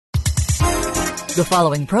The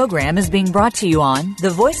following program is being brought to you on the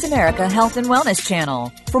Voice America Health and Wellness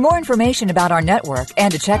Channel. For more information about our network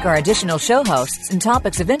and to check our additional show hosts and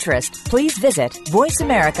topics of interest, please visit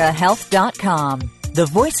voiceamericahealth.com. The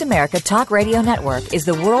Voice America Talk Radio Network is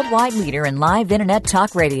the worldwide leader in live Internet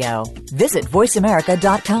talk radio. Visit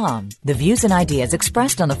voiceamerica.com. The views and ideas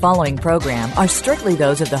expressed on the following program are strictly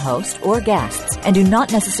those of the host or guests and do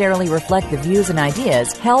not necessarily reflect the views and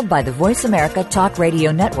ideas held by the Voice America Talk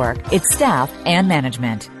Radio Network, its staff, and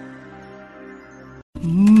management.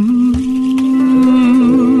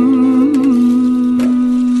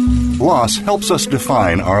 Loss helps us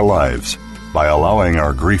define our lives. By allowing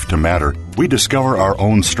our grief to matter, we discover our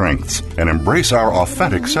own strengths and embrace our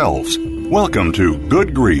authentic selves. Welcome to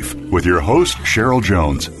Good Grief with your host, Cheryl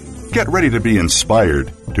Jones. Get ready to be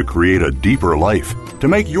inspired to create a deeper life, to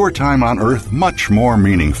make your time on Earth much more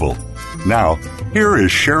meaningful. Now, here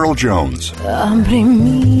is Cheryl Jones.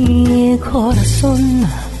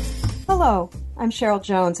 Hello, I'm Cheryl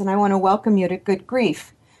Jones, and I want to welcome you to Good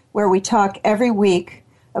Grief, where we talk every week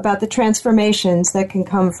about the transformations that can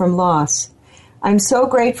come from loss. I'm so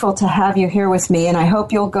grateful to have you here with me, and I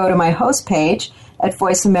hope you'll go to my host page at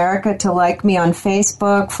Voice America to like me on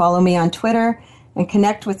Facebook, follow me on Twitter, and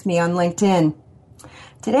connect with me on LinkedIn.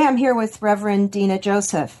 Today I'm here with Reverend Denah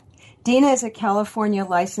Joseph. Denah is a California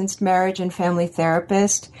licensed marriage and family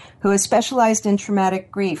therapist who has specialized in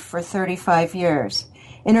traumatic grief for 35 years.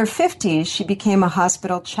 In her 50s, she became a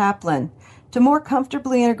hospital chaplain to more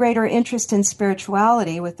comfortably integrate her interest in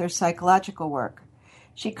spirituality with her psychological work.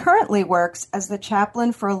 She currently works as the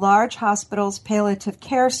chaplain for a large hospital's palliative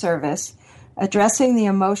care service, addressing the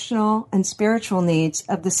emotional and spiritual needs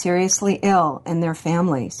of the seriously ill and their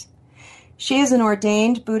families. She is an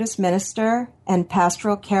ordained Buddhist minister and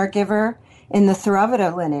pastoral caregiver in the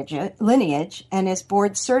Theravada lineage and is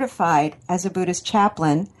board certified as a Buddhist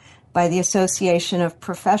chaplain by the Association of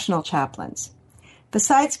Professional Chaplains.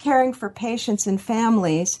 Besides caring for patients and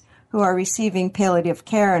families who are receiving palliative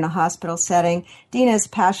care in a hospital setting, Denah is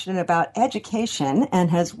passionate about education and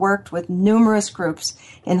has worked with numerous groups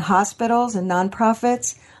in hospitals and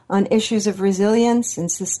nonprofits on issues of resilience and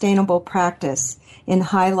sustainable practice in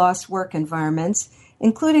high-loss work environments,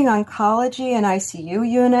 including oncology and ICU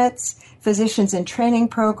units, physicians in training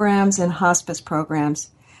programs, and hospice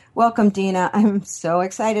programs. Welcome, Denah. I'm so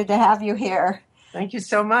excited to have you here. Thank you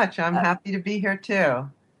so much. I'm happy to be here too.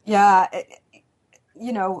 Yeah,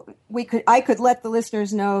 you know, I could let the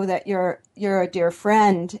listeners know that you're a dear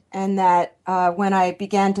friend, and that when I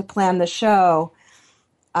began to plan the show,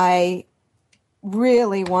 I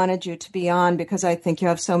really wanted you to be on because I think you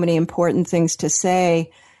have so many important things to say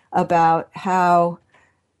about how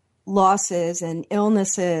losses and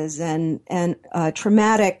illnesses and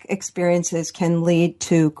traumatic experiences can lead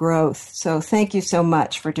to growth. So thank you so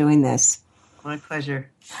much for doing this. My pleasure.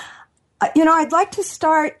 I'd like to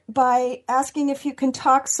start by asking if you can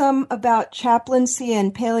talk some about chaplaincy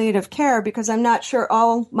and palliative care, because I'm not sure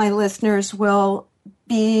all my listeners will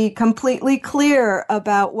be completely clear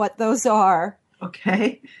about what those are.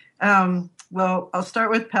 Okay. Well, I'll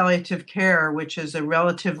start with palliative care, which is a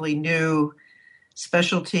relatively new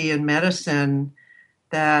specialty in medicine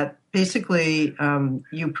that basically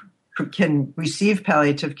you can receive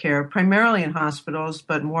palliative care primarily in hospitals,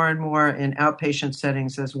 but more and more in outpatient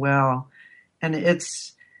settings as well. And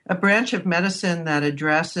it's a branch of medicine that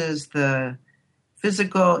addresses the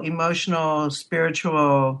physical, emotional,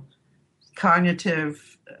 spiritual,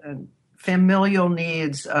 cognitive, familial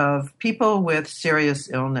needs of people with serious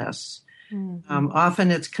illness. Mm-hmm.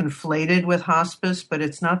 Often it's conflated with hospice, but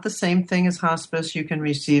it's not the same thing as hospice. You can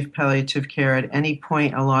receive palliative care at any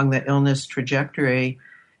point along the illness trajectory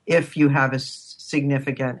if you have a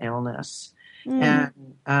significant illness. Mm.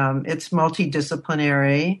 And it's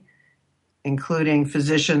multidisciplinary, including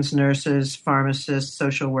physicians, nurses, pharmacists,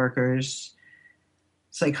 social workers,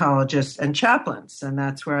 psychologists, and chaplains. And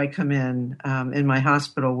that's where I come in my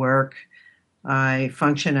hospital work. I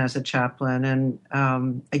function as a chaplain. And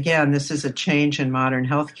again, this is a change in modern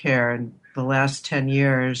healthcare. In the last 10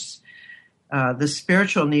 years, the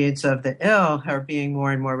spiritual needs of the ill are being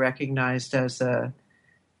more and more recognized as a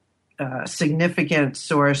significant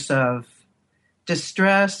source of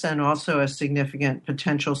distress and also a significant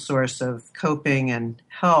potential source of coping and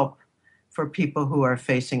help for people who are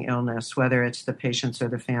facing illness, whether it's the patients or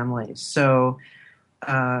the families. So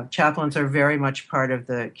chaplains are very much part of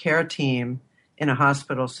the care team in a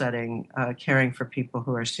hospital setting, caring for people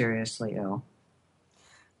who are seriously ill.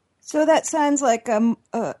 So that sounds like a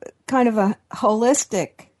kind of a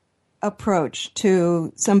holistic approach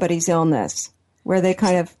to somebody's illness, where they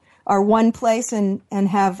kind of are one place and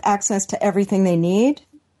have access to everything they need.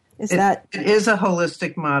 It is a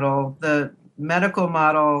holistic model. The medical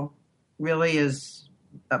model really is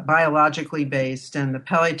biologically based, and the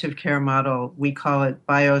palliative care model, we call it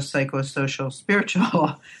biopsychosocial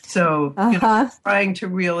spiritual. So trying to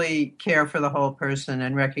really care for the whole person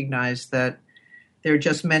and recognize that there are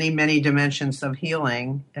just many, many dimensions of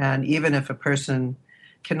healing. And even if a person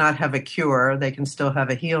cannot have a cure, they can still have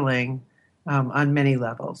a healing on many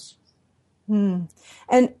levels. And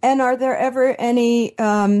are there ever any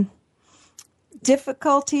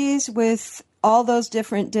difficulties with all those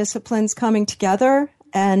different disciplines coming together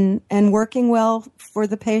and working well for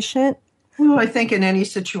the patient? Well, I think in any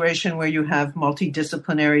situation where you have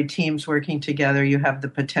multidisciplinary teams working together, you have the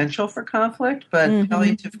potential for conflict. But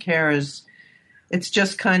palliative care it's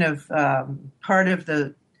just kind of part of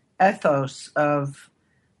the ethos of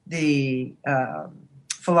the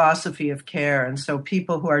philosophy of care. And so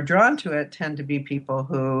people who are drawn to it tend to be people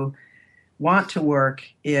who want to work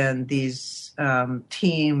in these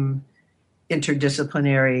team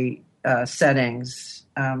interdisciplinary settings.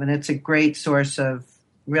 And it's a great source of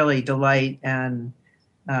really delight and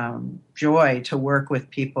joy to work with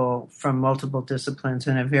people from multiple disciplines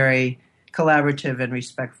in a very collaborative and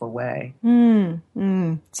respectful way.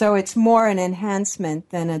 So it's more an enhancement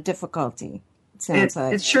than a difficulty, it sounds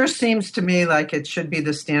like. It sure seems to me like it should be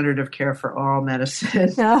the standard of care for all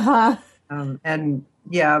medicine. And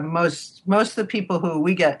yeah, most of the people who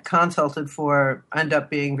we get consulted for end up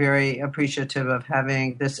being very appreciative of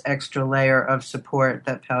having this extra layer of support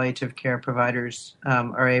that palliative care providers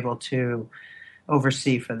are able to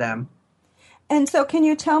oversee for them. And so can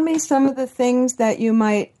you tell me some of the things that you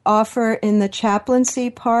might offer in the chaplaincy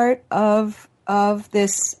part of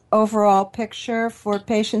this overall picture for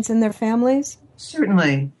patients and their families?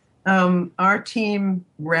 Certainly. Our team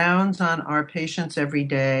rounds on our patients every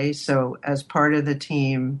day. So as part of the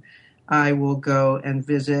team, I will go and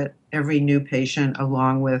visit every new patient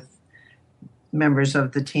along with members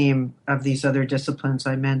of the team of these other disciplines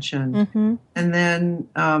I mentioned. And then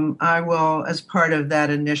I will, as part of that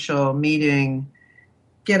initial meeting,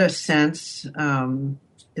 get a sense in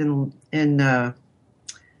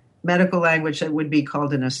medical language that would be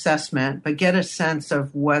called an assessment, but get a sense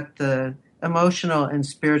of what the emotional and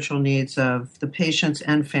spiritual needs of the patients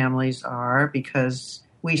and families are, because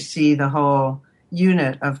we see the whole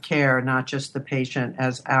unit of care, not just the patient,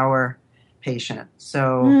 as our patient.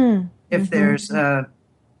 So if there's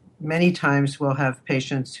many times we'll have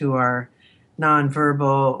patients who are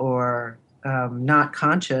nonverbal or not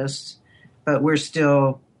conscious, but we're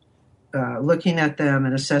still looking at them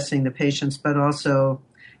and assessing the patients, but also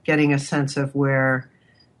getting a sense of where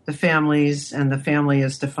the families, and the family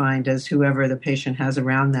is defined as whoever the patient has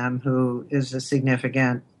around them who is a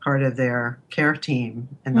significant part of their care team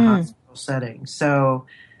in the hospital setting. So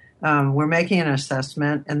we're making an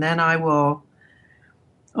assessment, and then I will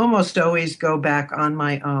almost always go back on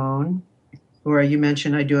my own. Or you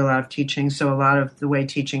mentioned I do a lot of teaching, so a lot of the way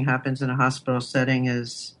teaching happens in a hospital setting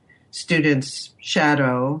is students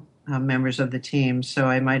shadow members of the team. So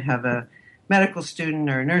I might have a medical student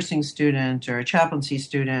or a nursing student or a chaplaincy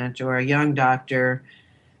student or a young doctor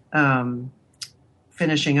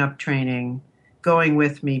finishing up training, going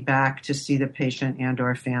with me back to see the patient and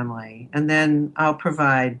or family. And then I'll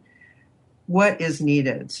provide what is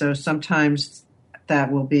needed. So sometimes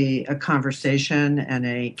that will be a conversation and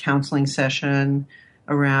a counseling session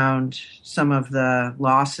around some of the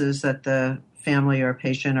losses that the family or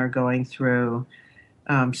patient are going through.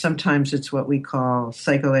 Sometimes it's what we call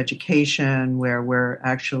psychoeducation, where we're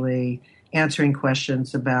actually answering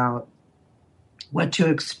questions about what to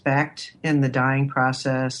expect in the dying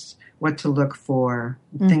process, what to look for,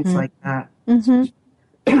 things like that.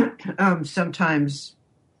 Sometimes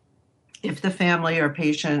if the family or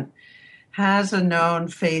patient has a known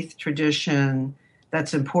faith tradition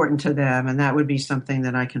that's important to them, and that would be something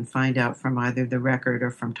that I can find out from either the record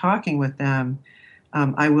or from talking with them,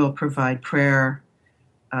 I will provide prayer,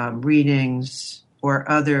 readings, or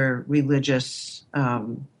other religious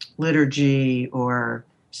liturgy or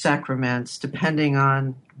sacraments, depending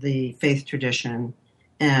on the faith tradition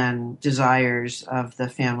and desires of the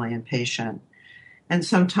family and patient. And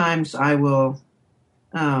sometimes I will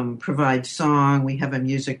provide song. We have a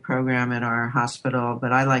music program at our hospital,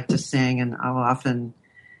 but I like to sing, and I'll often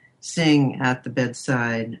sing at the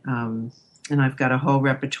bedside. And I've got a whole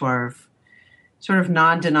repertoire of sort of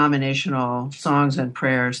non-denominational songs and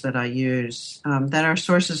prayers that I use that are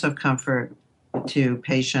sources of comfort to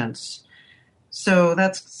patients. So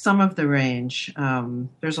that's some of the range.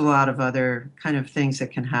 There's a lot of other kind of things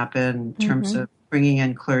that can happen in terms of bringing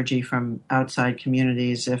in clergy from outside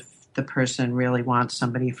communities if the person really wants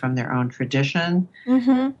somebody from their own tradition.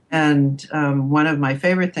 Mm-hmm. And one of my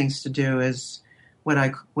favorite things to do is what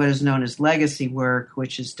is known as legacy work,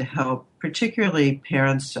 which is to help particularly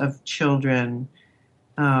parents of children,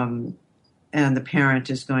 and the parent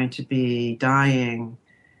is going to be dying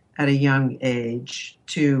at a young age,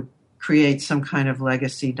 to create some kind of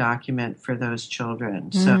legacy document for those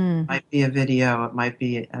children. So it might be a video, it might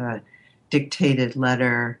be a dictated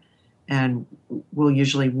letter, and we'll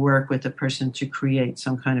usually work with the person to create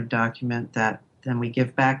some kind of document that then we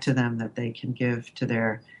give back to them, that they can give to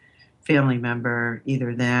their family member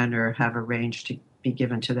either then or have arranged to be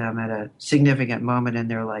given to them at a significant moment in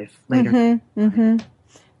their life later. Mm-hmm. Mm-hmm.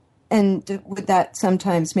 And would that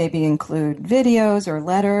sometimes maybe include videos or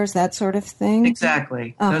letters, that sort of thing?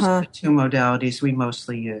 Exactly. Those are the two modalities we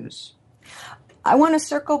mostly use. I want to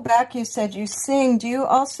circle back. You said you sing. Do you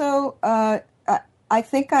also, I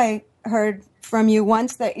think I heard from you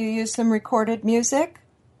once that you use some recorded music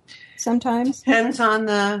sometimes? Depends on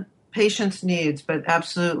the patient's needs, but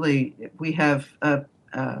absolutely. We have a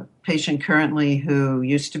patient currently who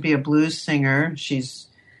used to be a blues singer. She's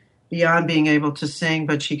beyond being able to sing,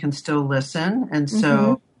 but she can still listen. And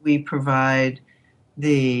so we provide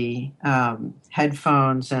the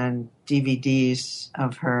headphones and DVDs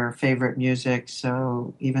of her favorite music.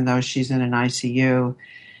 So even though she's in an ICU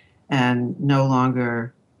and no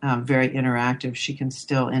longer very interactive, she can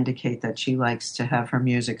still indicate that she likes to have her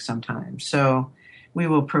music sometimes. So we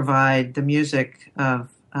will provide the music of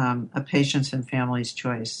a patient's and family's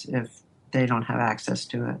choice if they don't have access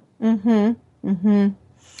to it. Mm-hmm. Mm-hmm.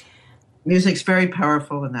 Music's very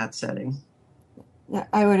powerful in that setting. Yeah,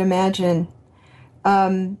 I would imagine.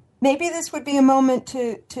 Maybe this would be a moment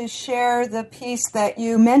to share the piece that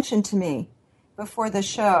you mentioned to me before the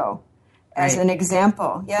show as an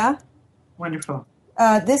example. Yeah? Wonderful.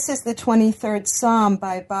 This is the 23rd Psalm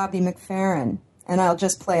by Bobby McFerrin, and I'll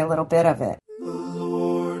just play a little bit of it. The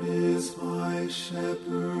Lord is my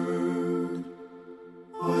shepherd,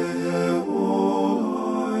 I have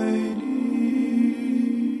all I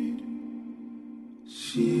need.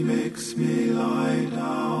 She makes me lie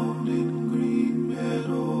down in green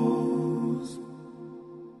meadows,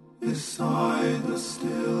 beside the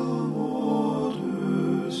still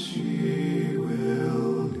waters she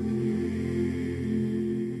will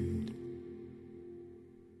lead.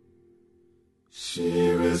 She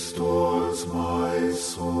restores my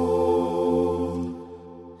soul,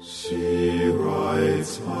 she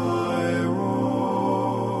rights my wrongs.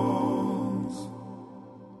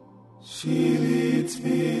 She leads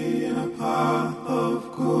me in a path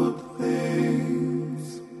of good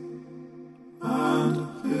things and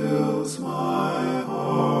fills my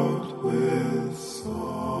heart with songs.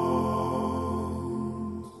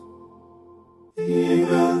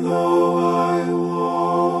 Even though I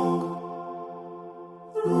walk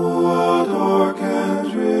through a dark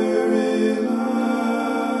and dreary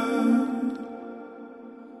land,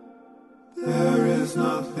 there is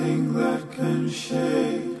nothing that can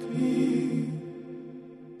shake me.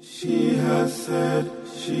 She has said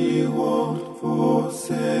she won't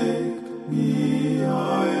forsake me.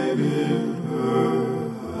 I'm in her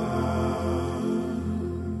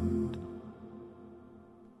hand.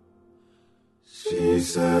 She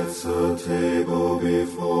sets a table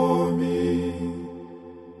before me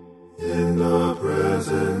in the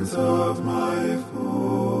presence of my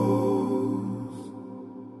foes.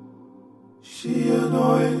 She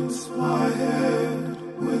anoints my head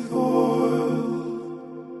with oil,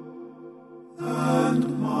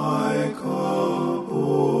 and my cup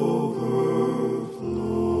overflows.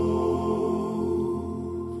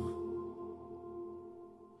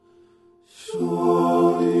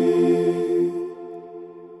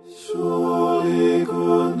 Surely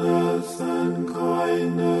goodness and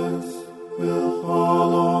kindness will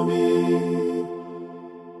follow me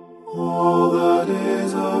all the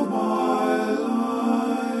days of my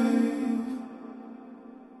life,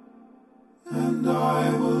 and I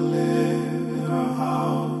will live in her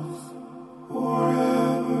house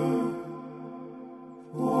forever,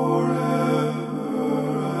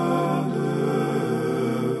 forever and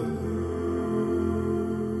ever.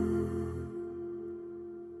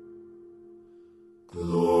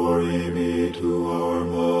 Glory be to our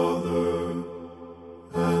Mother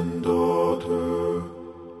and Daughter,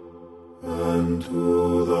 and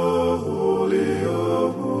to the Holy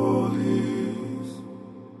of Holies,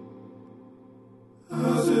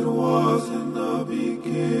 as it was in the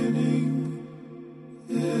beginning,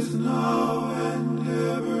 is now, and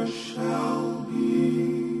ever shall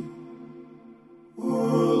be,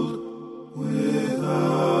 world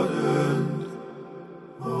without end.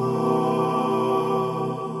 Amen.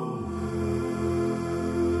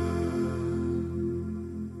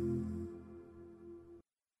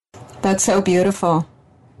 That's so beautiful.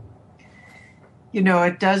 You know,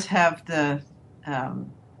 it does have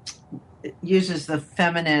it uses the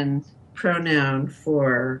feminine pronoun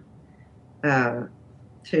for, to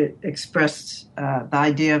express the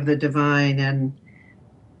idea of the divine. And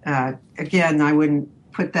again, I wouldn't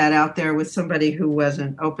put that out there with somebody who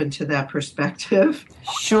wasn't open to that perspective.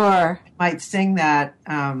 Sure. I might sing that,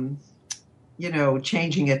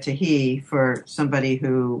 changing it to he for somebody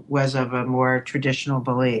who was of a more traditional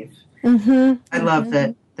belief. Mm-hmm. I love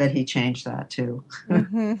that he changed that too.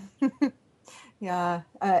 Mm-hmm. Yeah,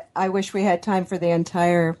 I wish we had time for the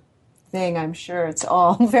entire thing. I'm sure it's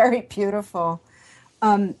all very beautiful.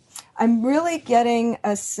 I'm really getting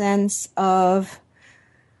a sense of,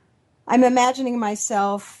 I'm imagining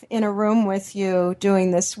myself in a room with you doing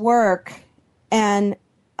this work, and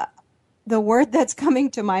the word that's coming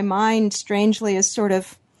to my mind, strangely, is sort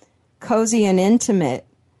of cozy and intimate.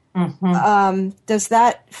 Mm-hmm. Does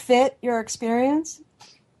that fit your experience?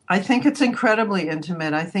 I think it's incredibly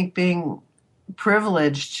intimate. I think being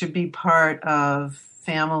privileged to be part of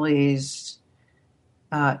families'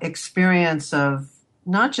 experience of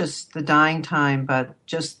not just the dying time, but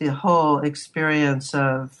just the whole experience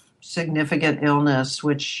of significant illness,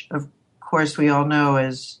 which of course we all know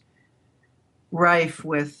is rife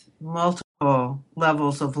with multiple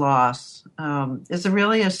levels of loss, is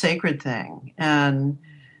really a sacred thing. And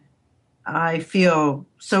I feel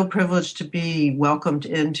so privileged to be welcomed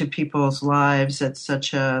into people's lives at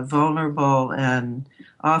such a vulnerable and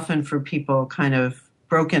often for people kind of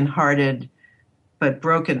broken-hearted, but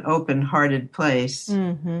broken, open-hearted place.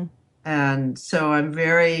 Mm-hmm. And so I'm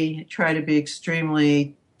try to be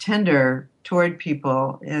extremely tender toward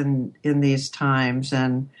people in these times.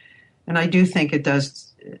 And I do think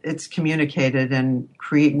it's communicated and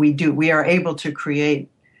we are able to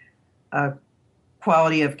create a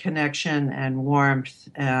quality of connection and warmth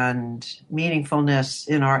and meaningfulness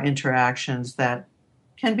in our interactions that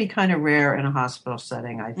can be kind of rare in a hospital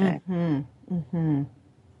setting, I think. Mm-hmm. Mm-hmm.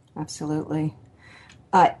 Absolutely.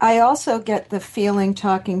 I also get the feeling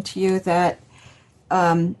talking to you that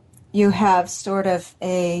you have sort of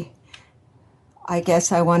a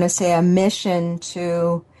mission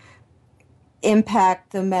to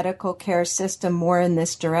impact the medical care system more in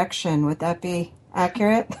this direction. Would that be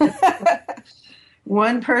accurate?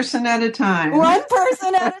 One person at a time. One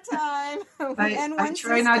person at a time. I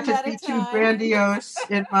try not to be too grandiose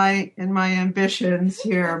in my ambitions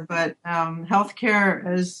here, but healthcare,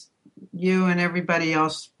 as you and everybody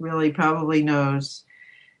else really probably knows,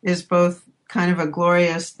 is both kind of a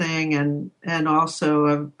glorious thing and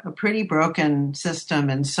also a pretty broken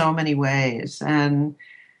system in so many ways. And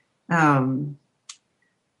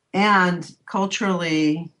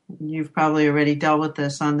culturally, you've probably already dealt with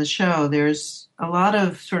this on the show, there's a lot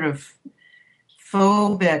of sort of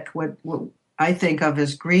phobic, what I think of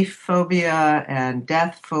as grief phobia and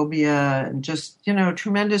death phobia, and just,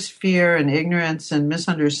 tremendous fear and ignorance and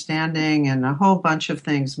misunderstanding and a whole bunch of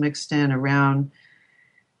things mixed in around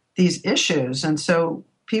these issues. And so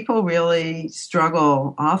people really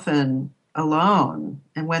struggle often alone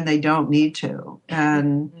and when they don't need to.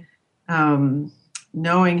 And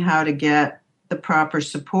knowing how to get the proper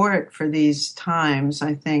support for these times,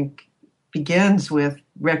 I think, begins with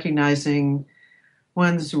recognizing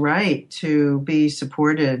one's right to be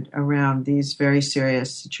supported around these very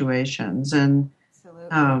serious situations. And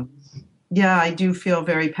I do feel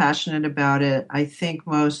very passionate about it. I think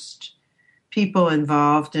most people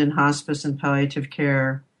involved in hospice and palliative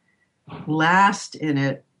care last in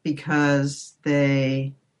it because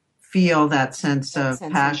they feel that sense of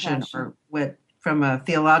passion, or what from a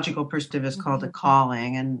theological perspective is called a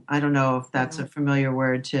calling. And I don't know if that's a familiar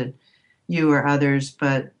word to you or others,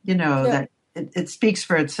 but that it speaks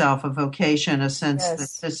for itself, a vocation, a sense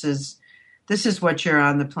that this is what you're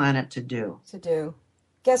on the planet to do.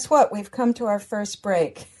 Guess what? We've come to our first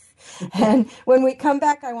break. And when we come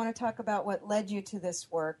back, I want to talk about what led you to this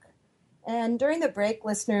work. And during the break,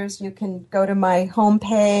 listeners, you can go to my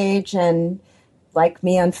homepage and like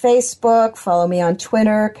me on Facebook, follow me on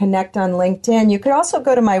Twitter, connect on LinkedIn. You could also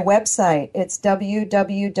go to my website. It's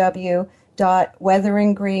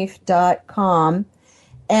www.weatheringgrief.com.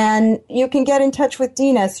 And you can get in touch with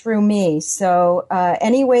Denah through me. So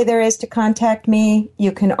any way there is to contact me,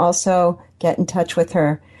 you can also get in touch with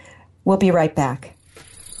her. We'll be right back.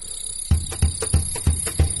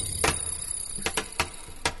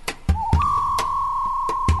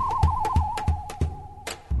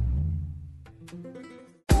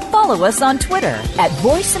 Follow us on Twitter at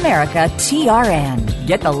VoiceAmericaTRN.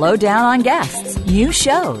 Get the lowdown on guests, new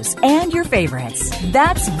shows, and your favorites.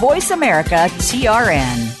 That's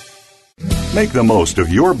VoiceAmericaTRN. Make the most of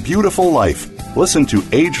your beautiful life. Listen to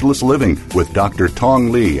Ageless Living with Dr.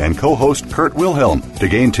 Tong Lee and co-host Kurt Wilhelm to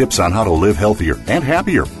gain tips on how to live healthier and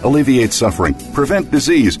happier, alleviate suffering, prevent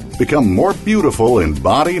disease, become more beautiful in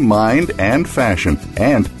body, mind, and fashion,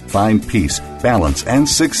 and find peace, balance, and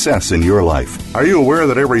success in your life. Are you aware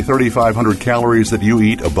that every 3,500 calories that you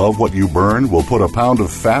eat above what you burn will put a pound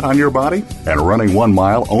of fat on your body? And running 1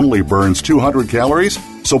 mile only burns 200 calories?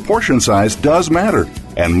 So portion size does matter,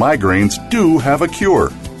 and migraines do have a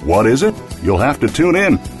cure. What is it? You'll have to tune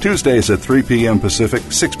in Tuesdays at 3 p.m. Pacific,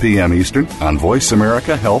 6 p.m. Eastern on Voice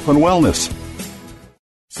America Health and Wellness.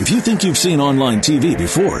 If you think you've seen online TV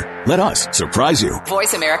before, let us surprise you.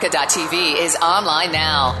 VoiceAmerica.tv is online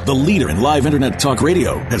now. The leader in live Internet talk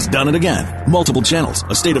radio has done it again. Multiple channels,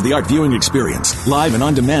 a state-of-the-art viewing experience, live and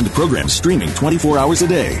on-demand programs streaming 24 hours a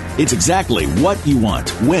day. It's exactly what you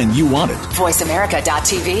want, when you want it.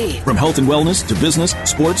 VoiceAmerica.tv. From health and wellness to business,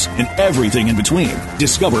 sports, and everything in between.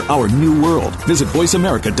 Discover our new world. Visit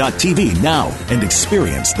VoiceAmerica.tv now and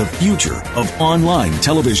experience the future of online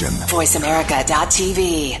television.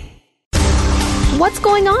 VoiceAmerica.tv. What's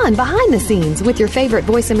going on behind the scenes with your favorite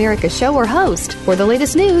Voice America show or host? For the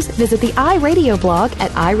latest news, visit the iRadio blog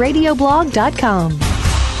at iradioblog.com.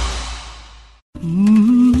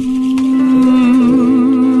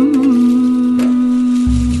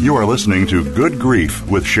 You are listening to Good Grief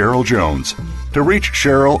with Cheryl Jones. To reach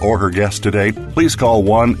Cheryl or her guest today, please call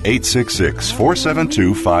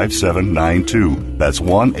 1-866-472-5792. That's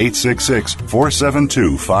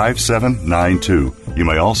 1-866-472-5792. You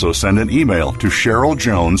may also send an email to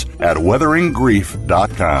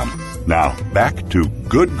CherylJones@weatheringgrief.com. Now, back to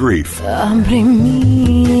Good Grief.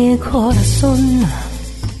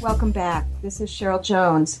 Welcome back. This is Cheryl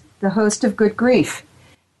Jones, the host of Good Grief.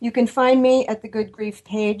 You can find me at the Good Grief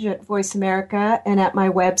page at Voice America and at my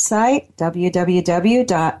website,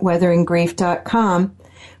 www.weatheringgrief.com.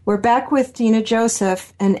 We're back with Denah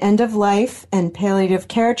Joseph, an end-of-life and palliative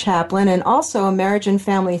care chaplain and also a marriage and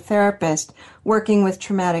family therapist working with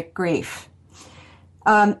traumatic grief.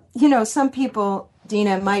 Some people,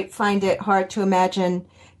 Denah, might find it hard to imagine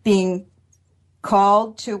being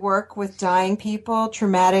called to work with dying people,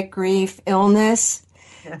 traumatic grief, illness.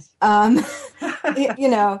 Yes.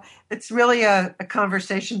 It's really a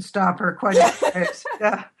conversation stopper, quite a bit.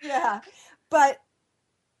 Yeah. Yeah. But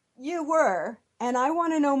you were, and I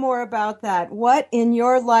want to know more about that. What in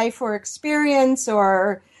your life or experience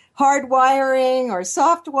or hardwiring or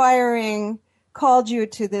soft wiring called you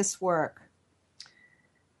to this work?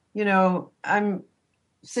 I'm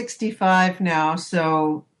 65 now,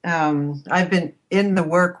 so I've been in the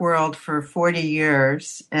work world for 40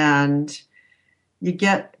 years, and you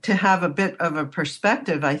get to have a bit of a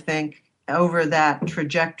perspective, I think, over that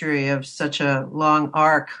trajectory of such a long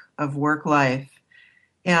arc of work life.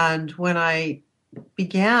 And when I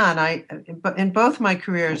began, in both my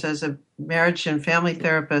careers as a marriage and family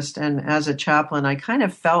therapist and as a chaplain, I kind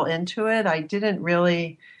of fell into it. I didn't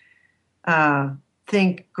really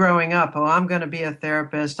think growing up, I'm going to be a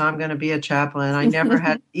therapist, I'm going to be a chaplain. I never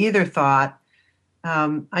had either thought.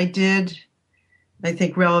 I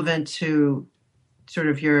think relevant to sort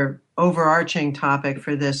of your overarching topic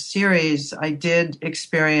for this series, I did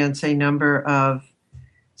experience a number of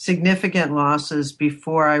significant losses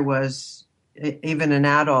before I was even an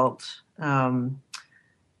adult. I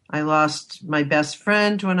lost my best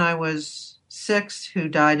friend when I was 6, who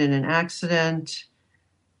died in an accident.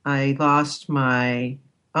 I lost my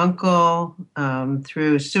uncle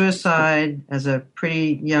through suicide as a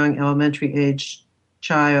pretty young elementary age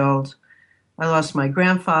child. I lost my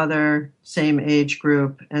grandfather, same age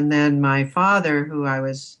group, and then my father, who I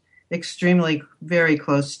was extremely very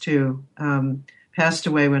close to, passed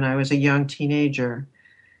away when I was a young teenager.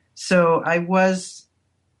 So I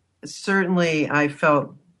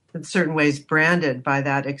felt in certain ways branded by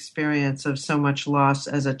that experience of so much loss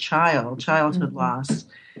as a childhood loss.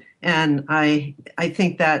 And I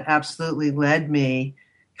think that absolutely led me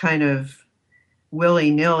kind of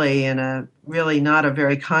willy-nilly in a really not a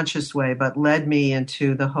very conscious way, but led me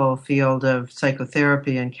into the whole field of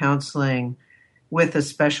psychotherapy and counseling with a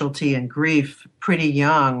specialty in grief pretty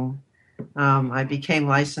young. I became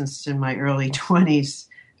licensed in my early 20s,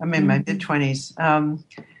 my mid-20s,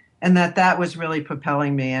 and that was really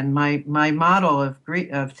propelling me. And my model of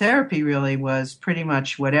therapy really was pretty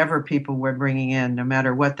much whatever people were bringing in, no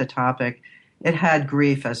matter what the topic. It had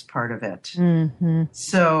grief as part of it. Mm-hmm.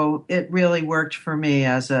 So it really worked for me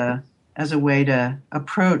as a way to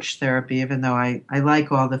approach therapy, even though I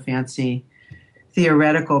like all the fancy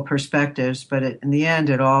theoretical perspectives. But in the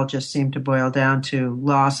end, it all just seemed to boil down to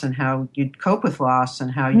loss and how you'd cope with loss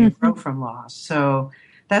and how you grow from loss. So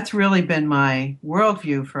that's really been my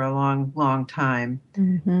worldview for a long, long time.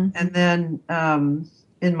 Mm-hmm. And then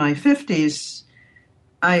in my 50s,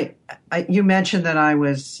 you mentioned that I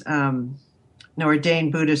was an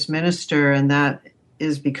ordained Buddhist minister, and that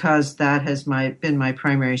is because that has been my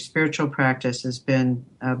primary spiritual practice, has been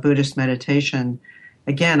Buddhist meditation.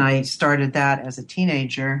 Again, I started that as a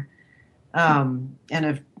teenager and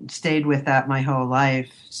have stayed with that my whole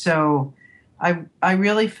life. So I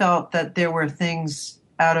really felt that there were things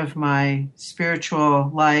out of my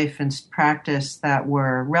spiritual life and practice that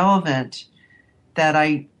were relevant that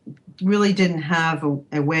I really didn't have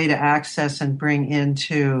a way to access and bring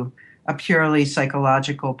into a purely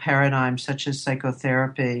psychological paradigm such as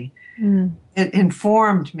psychotherapy. Mm. It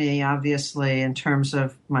informed me, obviously, in terms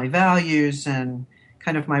of my values and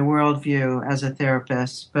kind of my worldview as a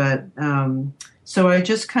therapist. But so I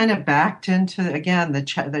just kind of backed into, again,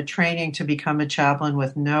 the training to become a chaplain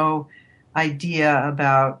with no idea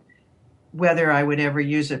about whether I would ever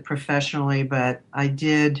use it professionally, but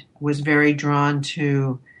was very drawn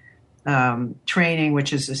to training,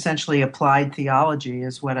 which is essentially applied theology,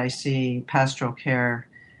 is what I see pastoral care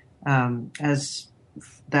as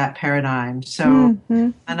that paradigm. So,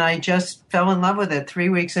 and I just fell in love with it. 3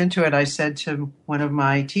 weeks into it, I said to one of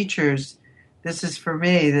my teachers, this is for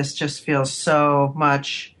me. This just feels so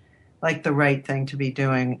much like the right thing to be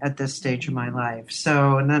doing at this stage of my life.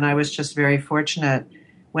 So, and then I was just very fortunate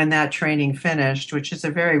when that training finished, which is a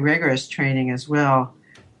very rigorous training as well,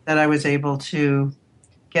 that I was able to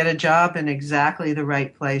get a job in exactly the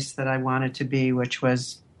right place that I wanted to be, which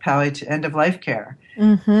was palliative end-of-life care,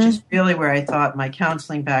 which is really where I thought my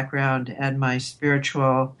counseling background and my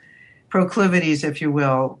spiritual proclivities, if you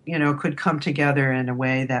will, could come together in a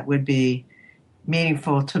way that would be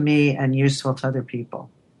meaningful to me and useful to other people.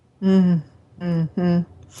 Mm-hmm.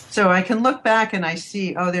 So I can look back and I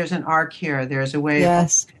see, there's an arc here. There's a way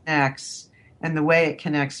it connects. And the way it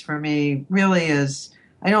connects for me really is,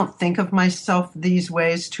 I don't think of myself these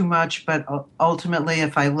ways too much, but ultimately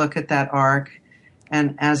if I look at that arc,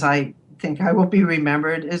 and as I think I will be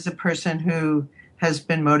remembered as a person who has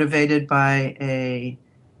been motivated by a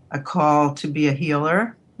call to be a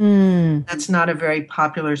healer. That's not a very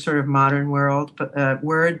popular sort of modern word,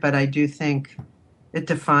 but I do think it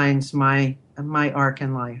defines my arc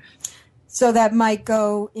in life. So that might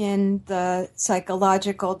go in the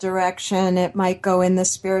psychological direction. It might go in the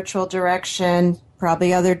spiritual direction,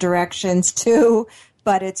 probably other directions too,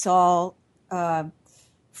 but it's all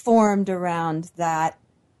formed around that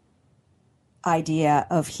idea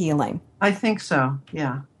of healing. I think so,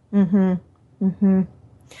 yeah.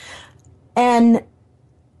 And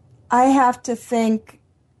I have to think,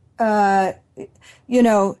 I've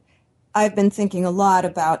been thinking a lot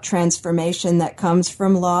about transformation that comes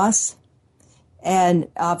from loss. And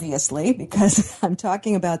obviously, because I'm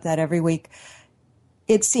talking about that every week,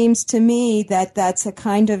 it seems to me that that's a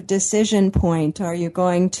kind of decision point. Are you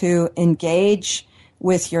going to engage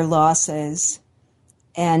with your losses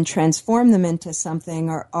and transform them into something,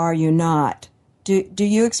 or are you not? Do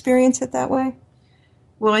you experience it that way?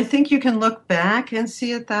 Well, I think you can look back and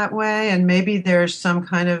see it that way, and maybe there's some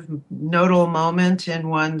kind of nodal moment in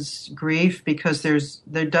one's grief, because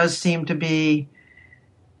there does seem to be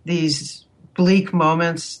these bleak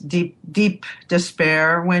moments, deep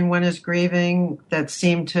despair when one is grieving that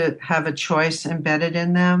seem to have a choice embedded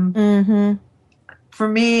in them. For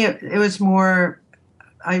me, it was more,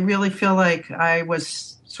 I really feel like I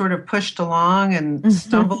was sort of pushed along and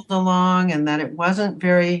stumbled along, and that it wasn't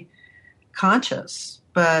very conscious.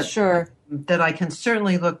 But that I can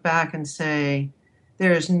certainly look back and say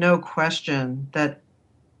there is no question that,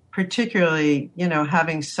 particularly,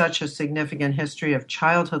 having such a significant history of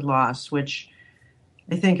childhood loss, which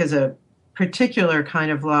I think is a particular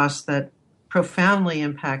kind of loss that profoundly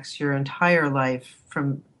impacts your entire life.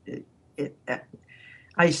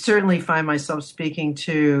 I certainly find myself speaking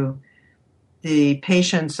to the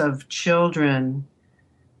patients of children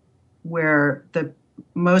where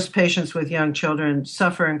most patients with young children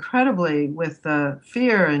suffer incredibly with the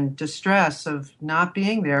fear and distress of not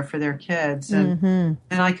being there for their kids. And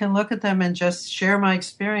I can look at them and just share my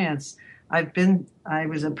experience. I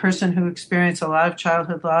was a person who experienced a lot of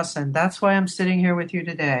childhood loss, and that's why I'm sitting here with you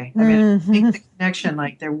today. I mean, I think the connection,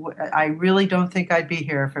 I really don't think I'd be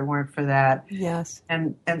here if it weren't for that. Yes.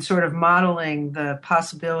 And sort of modeling the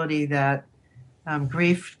possibility that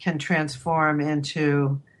grief can transform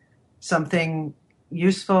into something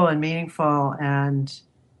useful and meaningful and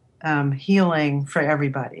healing for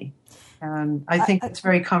everybody. And I think it's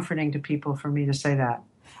very comforting to people for me to say that.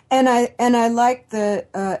 And I like the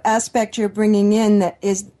aspect you're bringing in,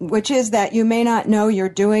 which is that you may not know you're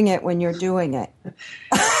doing it when you're doing it.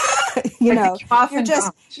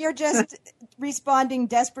 You're just responding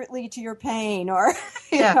desperately to your pain, or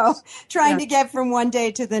trying to get from one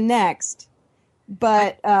day to the next.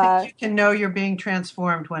 But I think you can know you're being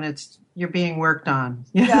transformed when you're being worked on.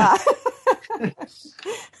 Yeah.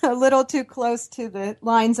 A little too close to the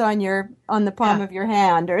lines on the palm of your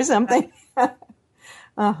hand or something.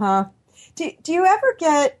 Uh-huh. Do you ever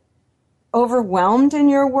get overwhelmed in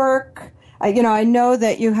your work? I know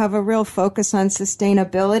that you have a real focus on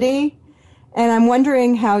sustainability, and I'm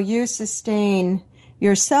wondering how you sustain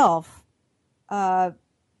yourself. Because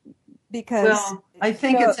I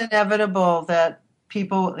think it's inevitable that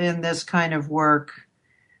people in this kind of work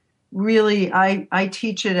really, I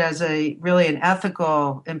teach it as really an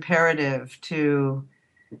ethical imperative to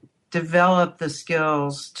develop the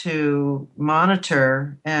skills to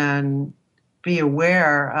monitor and be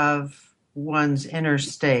aware of one's inner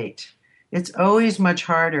state. It's always much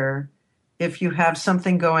harder if you have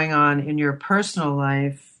something going on in your personal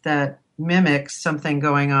life that mimics something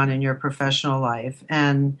going on in your professional life.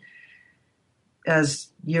 And as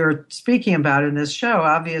you're speaking about in this show,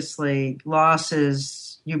 obviously loss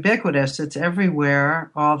is ubiquitous. It's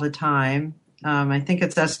everywhere all the time. I think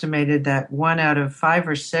it's estimated that 1 out of 5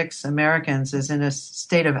 or 6 Americans is in a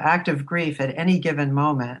state of active grief at any given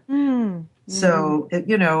moment. So,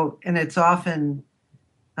 and it's often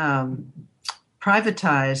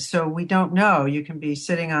privatized, so we don't know. You can be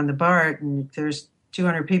sitting on the BART and there's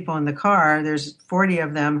 200 people in the car. There's 40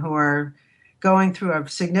 of them who are going through a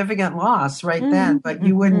significant loss right then, but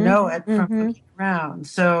you wouldn't know it from looking around.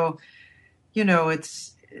 So,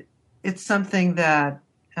 it's something that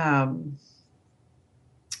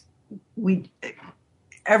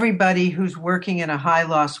everybody who's working in a high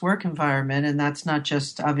loss work environment, and that's not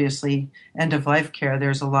just obviously end of life care,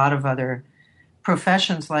 there's a lot of other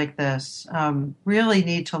professions like this, really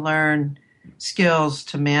need to learn skills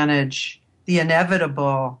to manage the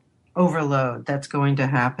inevitable overload that's going to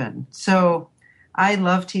happen. So I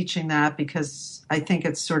love teaching that because I think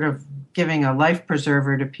it's sort of giving a life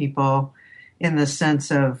preserver to people in the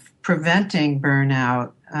sense of preventing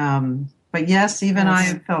burnout. But yes, even I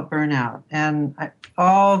have felt burnout. And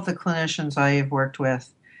all the clinicians I have worked with,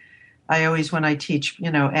 I always, when I teach,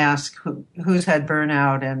 ask who's had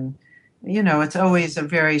burnout. And, it's always a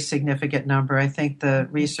very significant number. I think the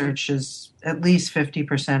research is at least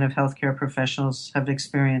 50% of healthcare professionals have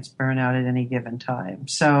experienced burnout at any given time.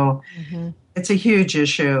 So it's a huge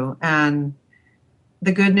issue. And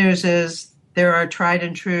the good news is there are tried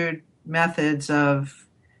and true methods of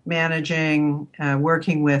managing,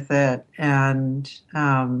 working with it, and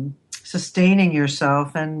sustaining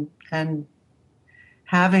yourself and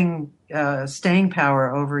having staying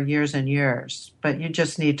power over years and years. But you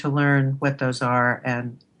just need to learn what those are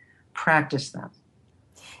and practice them.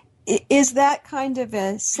 Is that kind of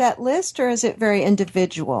a set list, or is it very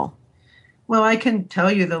individual? Well, I can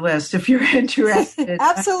tell you the list if you're interested.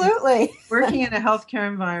 Absolutely. Working in a healthcare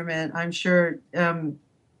environment, I'm sure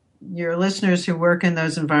your listeners who work in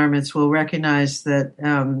those environments will recognize that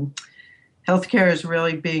healthcare is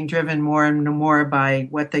really being driven more and more by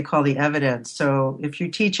what they call the evidence. So if you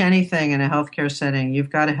teach anything in a healthcare setting, you've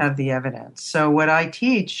got to have the evidence. So what I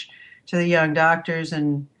teach to the young doctors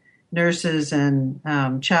and nurses and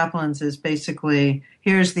chaplains is basically,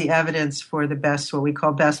 here's the evidence for the best, what we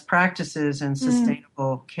call best practices in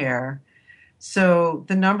sustainable care. So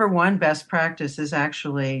the number one best practice is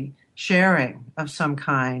actually sharing of some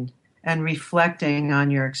kind and reflecting on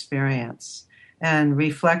your experience. And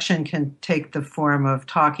reflection can take the form of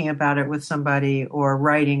talking about it with somebody, or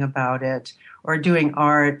writing about it, or doing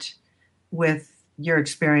art with your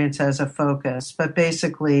experience as a focus. But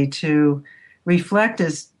basically, to reflect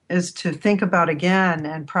is to think about again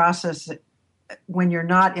and process it when you're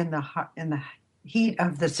not in the heat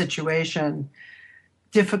of the situation.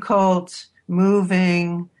 Difficult,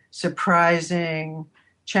 moving, surprising,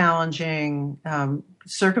 challenging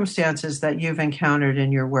circumstances that you've encountered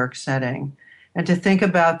in your work setting, and to think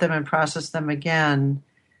about them and process them again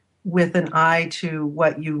with an eye to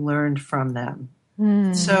what you learned from them.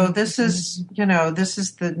 So this is, this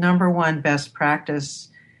is the number one best practice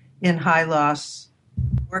in high loss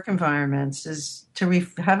work environments, is to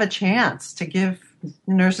have a chance to give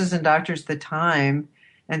nurses and doctors the time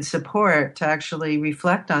and support to actually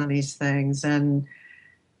reflect on these things. And,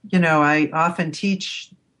 I often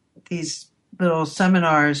teach these little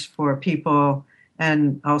seminars for people,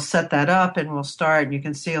 and I'll set that up and we'll start, and you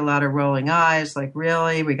can see a lot of rolling eyes, like,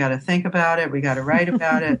 really? We got to think about it. We got to write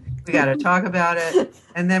about it. We got to talk about it.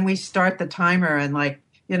 And then we start the timer, and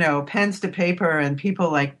pens to paper, and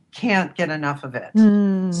people can't get enough of it.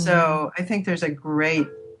 So I think there's a great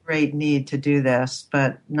need to do this,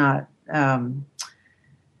 but not, and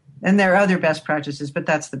there are other best practices, but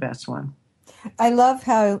that's the best one. I love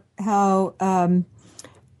how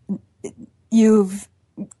you've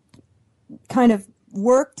kind of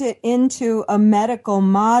worked it into a medical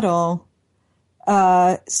model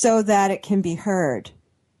so that it can be heard.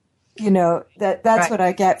 That's right. What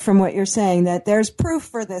I get from what you're saying, that there's proof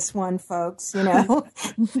for this one, folks,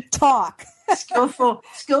 talk.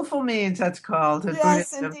 Skillful means, that's called.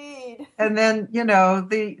 Yes, indeed. And then,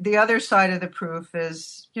 the other side of the proof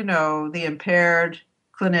is, the impaired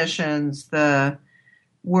clinicians, the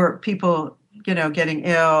work people, getting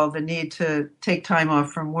ill, the need to take time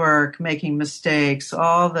off from work, making mistakes,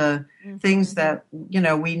 all the things that,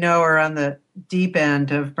 we know are on the deep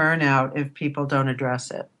end of burnout if people don't address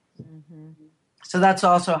it. So that's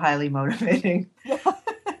also highly motivating.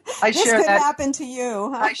 This could happen to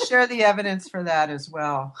you. Huh? I share the evidence for that as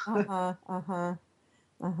well.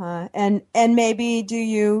 And maybe do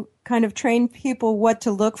you kind of train people what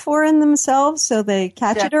to look for in themselves so they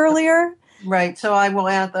catch it earlier? Right. So I will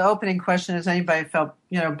add, the opening question is, anybody felt,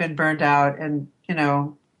 been burned out? And,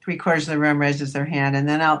 3/4 of the room raises their hand. And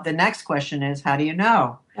then the next question is, how do you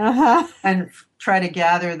know? And try to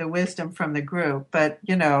gather the wisdom from the group. But,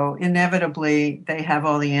 inevitably, they have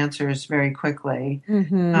all the answers very quickly.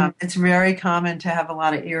 It's very common to have a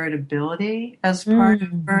lot of irritability as part of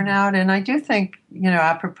burnout. And I do think,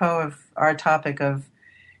 apropos of our topic of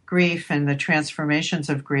grief and the transformations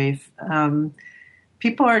of grief,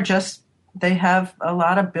 people are they have a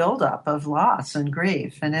lot of buildup of loss and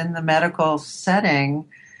grief. And in the medical setting,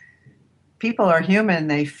 people are human.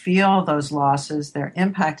 They feel those losses. They're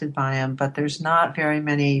impacted by them, but there's not very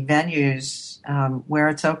many venues where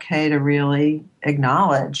it's okay to really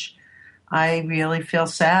acknowledge, I really feel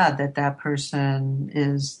sad that person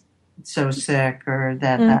is so sick, or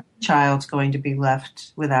that child's going to be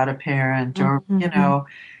left without a parent, or,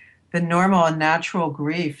 the normal and natural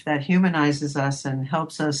grief that humanizes us and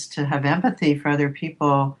helps us to have empathy for other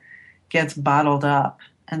people gets bottled up.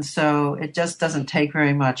 And so it just doesn't take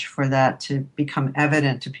very much for that to become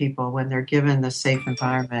evident to people when they're given the safe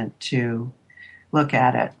environment to look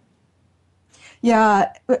at it.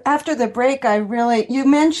 Yeah. After the break, you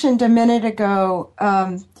mentioned a minute ago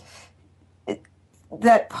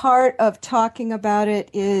that part of talking about it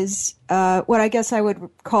is what I guess I would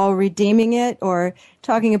call redeeming it, or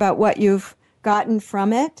talking about what you've gotten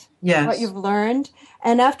from it, what you've learned.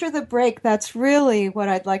 And after the break, that's really what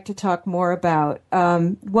I'd like to talk more about,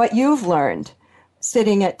 what you've learned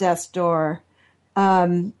sitting at death's door.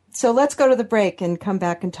 So let's go to the break and come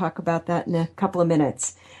back and talk about that in a couple of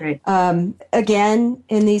minutes. Great. Again,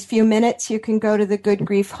 in these few minutes, you can go to the Good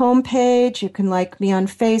Grief homepage. You can like me on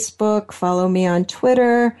Facebook, follow me on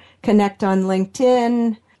Twitter, connect on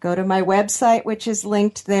LinkedIn, go to my website, which is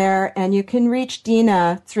linked there, and you can reach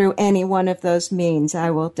Denah through any one of those means. I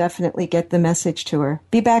will definitely get the message to her.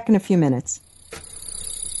 Be back in a few minutes.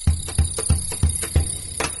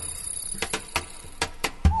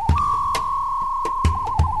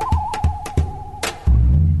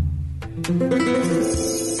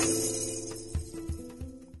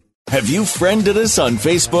 Have you friended us on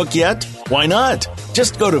Facebook yet? Why not?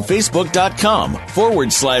 Just go to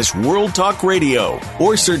facebook.com/World Talk Radio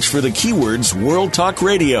or search for the keywords World Talk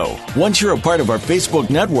Radio. Once you're a part of our Facebook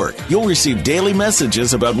network, you'll receive daily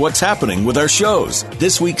messages about what's happening with our shows,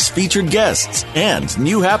 this week's featured guests, and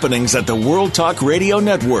new happenings at the World Talk Radio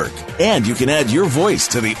Network. And you can add your voice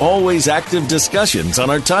to the always active discussions on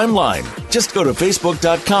our timeline. Just go to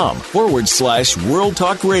facebook.com/World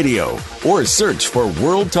Talk Radio or search for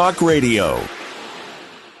World Talk Radio.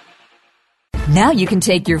 Now you can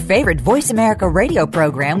take your favorite Voice America radio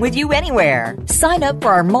program with you anywhere. Sign up for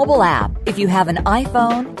our mobile app if you have an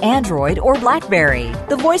iPhone, Android, or BlackBerry.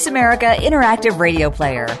 The Voice America Interactive Radio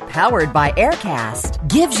Player, powered by Aircast,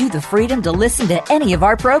 gives you the freedom to listen to any of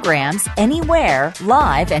our programs, anywhere,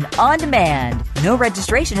 live and on demand. No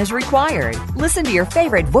registration is required. Listen to your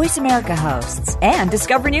favorite Voice America hosts and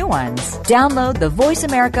discover new ones. Download the Voice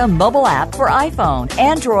America mobile app for iPhone,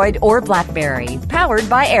 Android, or BlackBerry, powered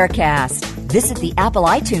by Aircast. Visit the Apple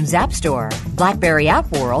iTunes App Store, BlackBerry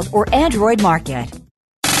App World, or Android Market.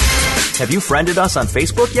 Have you friended us on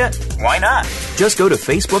Facebook yet? Why not? Just go to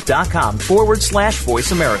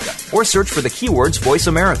facebook.com/Voice America or search for the keywords Voice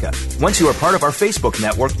America. Once you are part of our Facebook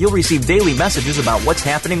network, you'll receive daily messages about what's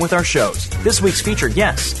happening with our shows, this week's featured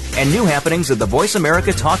guests, and new happenings of the Voice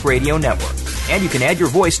America Talk Radio Network. And you can add your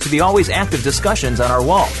voice to the always active discussions on our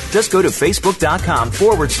wall. Just go to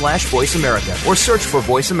facebook.com/Voice America or search for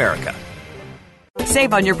Voice America.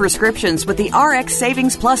 Save on your prescriptions with the RX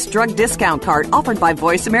Savings Plus drug discount card offered by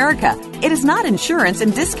Voice America. It is not insurance,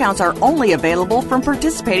 and discounts are only available from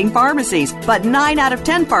participating pharmacies, but 9 out of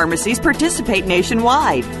 10 pharmacies participate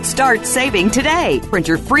nationwide. Start saving today. Print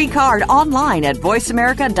your free card online at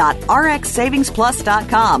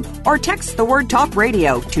voiceamerica.rxsavingsplus.com or text the word Talk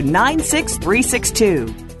Radio to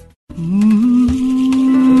 96362.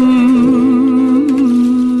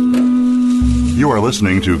 You are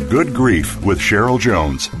listening to Good Grief with Cheryl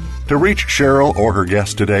Jones. To reach Cheryl or her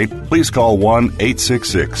guest today, please call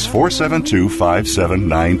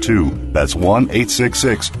 1-866-472-5792. That's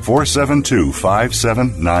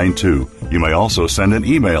 1-866-472-5792. You may also send an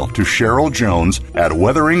email to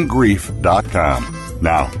CherylJones@weatheringgrief.com.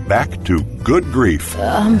 Now, back to Good Grief.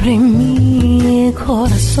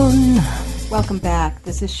 Welcome back.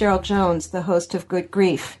 This is Cheryl Jones, the host of Good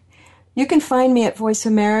Grief. You can find me at Voice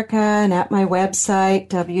America and at my website,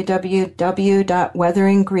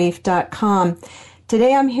 www.weatheringgrief.com.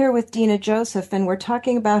 Today I'm here with Denah Joseph, and we're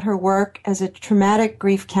talking about her work as a traumatic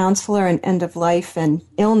grief counselor and end-of-life and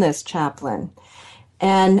illness chaplain.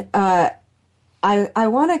 And I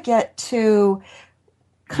want to get to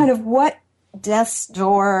kind of what Death's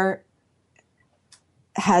Door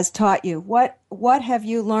has taught you. What have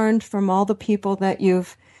you learned from all the people that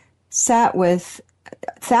you've sat with,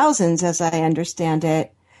 thousands as I understand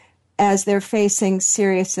it, as they're facing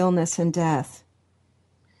serious illness and death?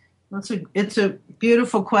 It's a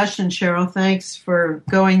beautiful question, Cheryl. Thanks for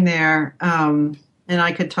going there. And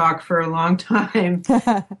I could talk for a long time.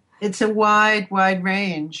 It's a wide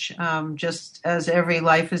range. Just as every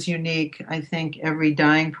life is unique, I think every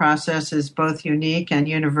dying process is both unique and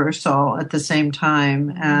universal at the same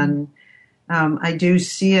time. And I do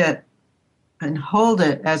see it and hold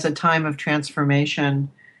it as a time of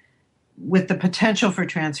transformation with the potential for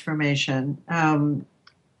transformation.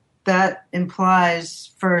 That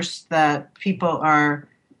implies first that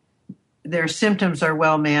their symptoms are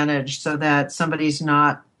well managed so that somebody's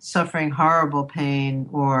not suffering horrible pain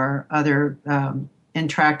or other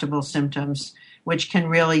intractable symptoms, which can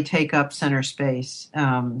really take up center space.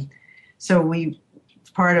 So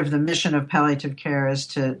part of the mission of palliative care is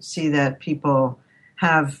to see that people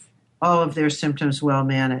have all of their symptoms well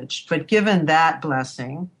managed. But given that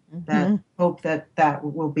blessing, that hope that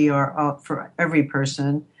will be our for every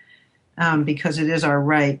person, because it is our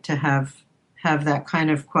right to have that kind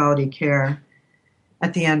of quality care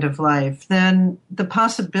at the end of life, then the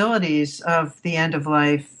possibilities of the end of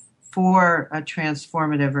life for a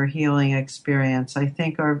transformative or healing experience, I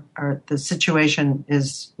think are the situation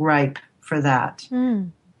is ripe for that.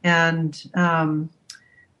 And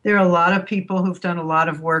there are a lot of people who've done a lot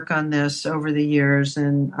of work on this over the years,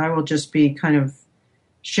 and I will just be kind of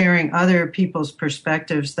sharing other people's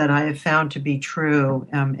perspectives that I have found to be true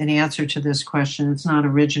in answer to this question. It's not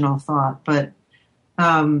original thought, but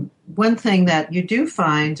one thing that you do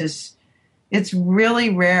find is it's really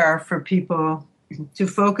rare for people to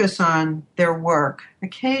focus on their work.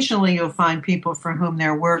 Occasionally you'll find people for whom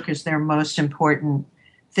their work is their most important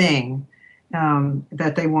thing,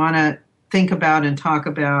 that they want to think about and talk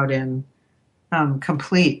about and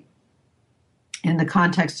complete in the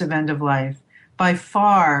context of end of life. By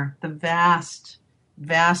far, the vast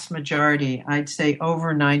majority, I'd say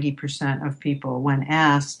over 90% of people, when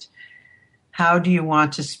asked, how do you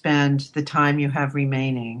want to spend the time you have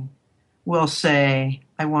remaining, will say,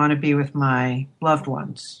 I want to be with my loved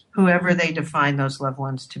ones, whoever they define those loved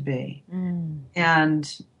ones to be. And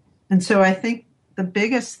so I think the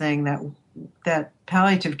biggest thing that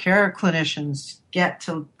palliative care clinicians get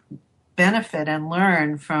to benefit and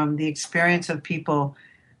learn from the experience of people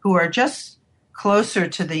who are just closer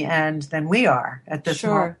to the end than we are at this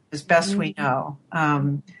moment, as best we know.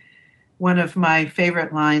 One of my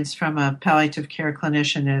favorite lines from a palliative care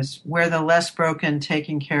clinician is, we're the less broken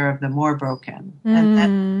taking care of the more broken.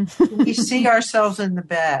 And that we see ourselves in the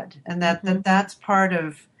bed, and that's part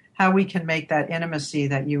of how we can make that intimacy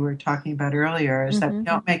that you were talking about earlier, is that we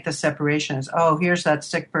don't make the separation as, oh, here's that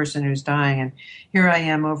sick person who's dying, and here I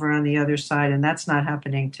am over on the other side, and that's not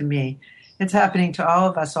happening to me. It's happening to all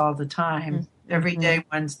of us all the time, every day,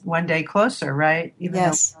 one day closer, right? Even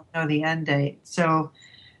though we don't know the end date. So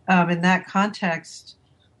in that context,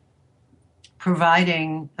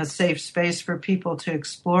 providing a safe space for people to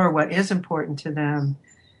explore what is important to them,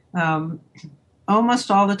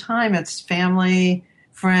 almost all the time it's family,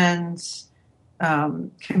 friends,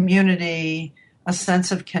 community, a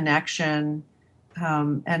sense of connection,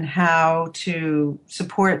 and how to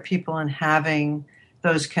support people in having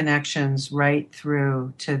those connections right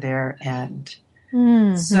through to their end.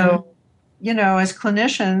 So, as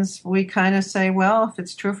clinicians, we kind of say, well, if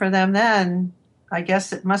it's true for them then, I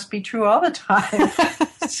guess it must be true all the time.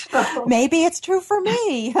 So, maybe it's true for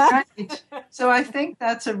me. right. So I think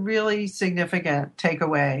that's a really significant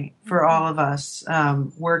takeaway for all of us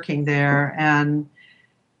working there. And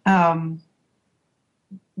then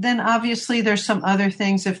obviously there's some other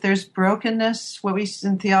things. If there's brokenness, what we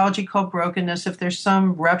in theology call brokenness, if there's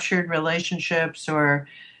some ruptured relationships or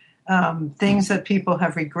things that people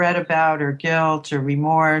have regret about or guilt or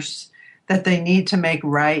remorse that they need to make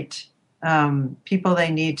right, people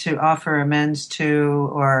they need to offer amends to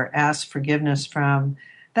or ask forgiveness from,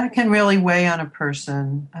 that can really weigh on a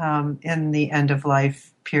person in the end of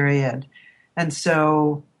life period. And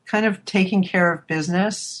so kind of taking care of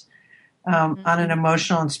business on an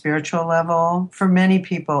emotional and spiritual level for many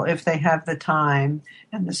people, if they have the time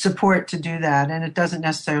and the support to do that. And it doesn't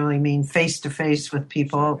necessarily mean face-to-face with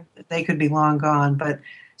people. Sure. They could be long gone, but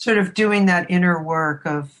sort of doing that inner work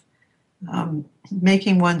of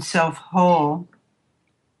making oneself whole,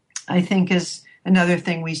 I think is another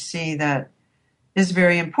thing we see that is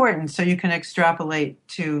very important. So you can extrapolate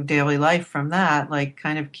to daily life from that, like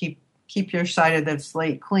kind of keep your side of the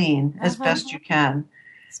slate clean as best you can.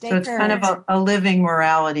 So it's kind of a living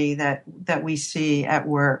morality that we see at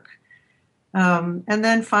work. And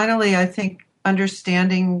then finally, I think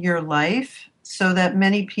understanding your life so that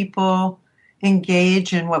many people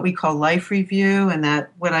engage in what we call life review, and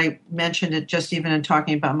that what I mentioned it just even in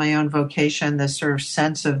talking about my own vocation, this sort of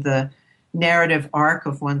sense of the narrative arc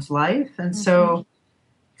of one's life. And so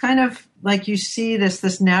kind of like you see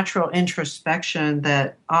this natural introspection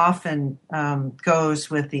that often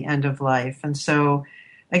goes with the end of life. And so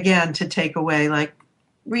again, to take away, like,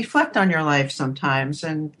 reflect on your life sometimes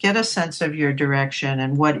and get a sense of your direction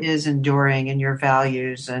and what is enduring and your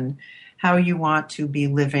values and how you want to be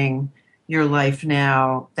living your life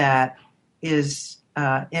now that is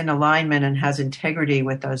in alignment and has integrity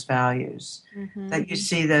with those values. That you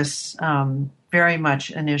see this very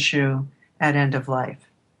much an issue at end of life.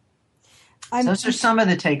 Those are some of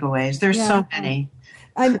the takeaways. There's so many.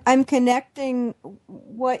 I'm connecting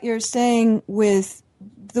what you're saying with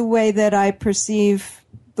the way that I perceive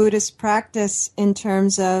Buddhist practice in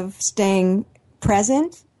terms of staying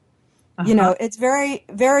present. You know, it's very,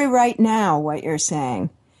 very right now what you're saying.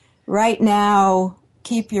 Right now,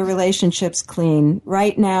 keep your relationships clean.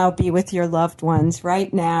 Right now, be with your loved ones.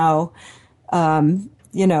 Right now,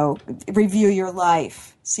 review your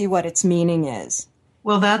life. See what its meaning is.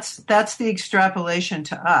 Well, that's the extrapolation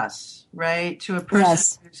to us, right? To a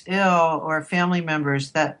person who's ill or family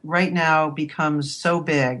members, that right now becomes so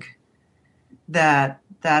big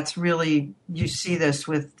that's really, you see this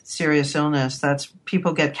with serious illness. That's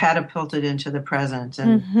people get catapulted into the present,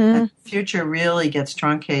 and the future really gets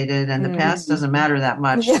truncated, and the past doesn't matter that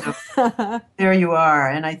much. So there you are.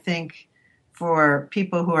 And I think for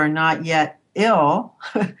people who are not yet ill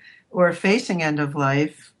or facing end of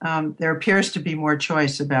life, there appears to be more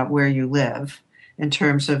choice about where you live in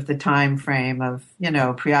terms of the time frame of,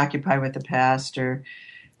 preoccupied with the past or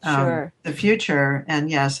the future. And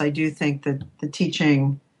yes, I do think that the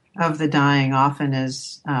teaching of the dying often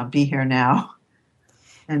is be here now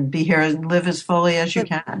and be here and live as fully as you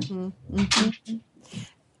can.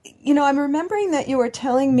 I'm remembering that you were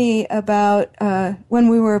telling me about when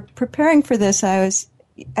we were preparing for this, I was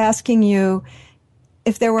asking you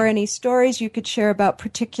if there were any stories you could share about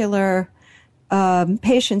particular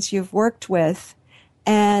patients you've worked with.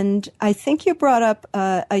 And I think you brought up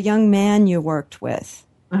a young man you worked with.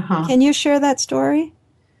 Can you share that story?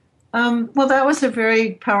 Well, that was a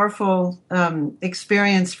very powerful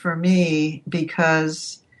experience for me,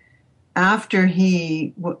 because after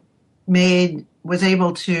he was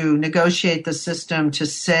able to negotiate the system to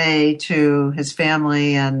say to his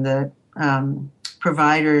family and the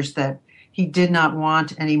providers that he did not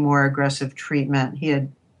want any more aggressive treatment. He had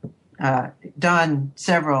done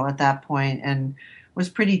several at that point and was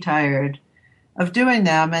pretty tired of doing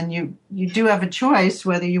them. And you do have a choice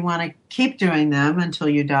whether you want to keep doing them until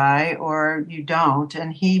you die or you don't.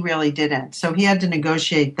 And he really didn't. So he had to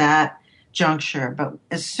negotiate that juncture. But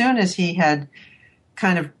as soon as he had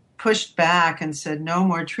kind of pushed back and said no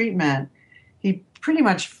more treatment, he pretty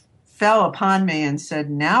much fell upon me and said,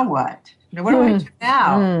 now what? What do I do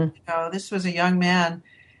now? This was a young man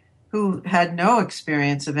who had no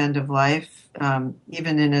experience of end of life.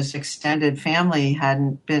 Even in his extended family,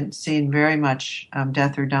 hadn't been seen very much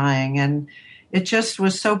death or dying. And it just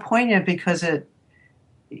was so poignant because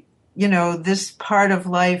this part of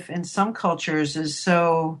life in some cultures is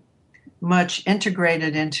so much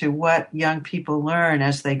integrated into what young people learn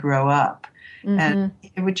as they grow up. And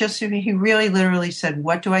it would he really literally said,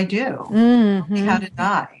 what do I do? How to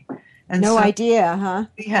die? And no so idea, huh?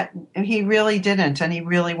 he really didn't, and he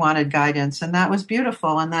really wanted guidance, and that was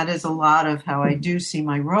beautiful. And that is a lot of how I do see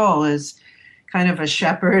my role as kind of a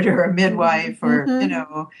shepherd or a midwife, or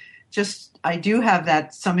just I do have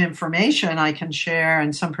that some information I can share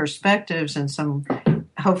and some perspectives and some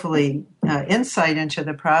hopefully insight into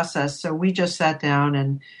the process. So we just sat down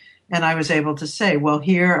and I was able to say, well,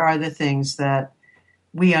 here are the things that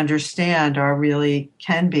we understand are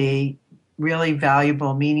can be really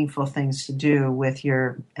valuable, meaningful things to do with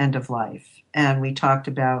your end of life. And we talked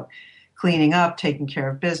about cleaning up, taking care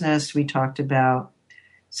of business. We talked about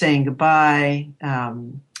saying goodbye,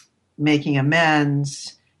 making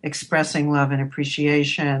amends, expressing love and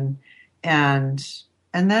appreciation. And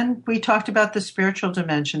then we talked about the spiritual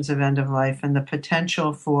dimensions of end of life and the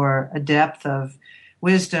potential for a depth of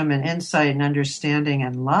wisdom and insight and understanding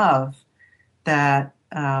and love that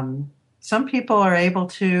some people are able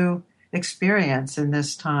to experience in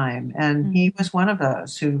this time. And he was one of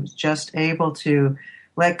those who was just able to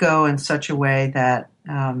let go in such a way that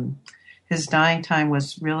his dying time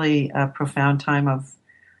was really a profound time of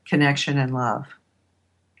connection and love.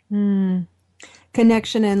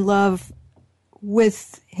 Connection and love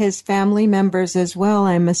with his family members as well,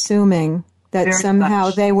 I'm assuming, that Very somehow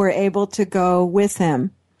much. they were able to go with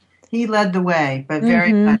him. He led the way, but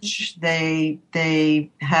very much they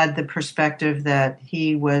had the perspective that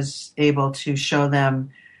he was able to show them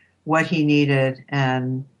what he needed,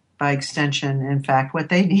 and by extension, in fact, what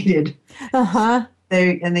they needed.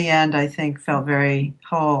 They, in the end, I think, felt very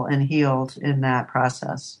whole and healed in that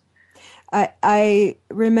process. I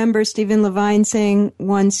remember Stephen Levine saying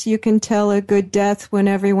once, you can tell a good death when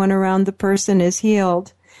everyone around the person is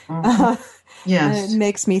healed. Yes. It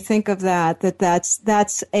makes me think of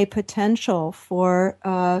that's a potential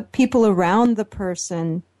for people around the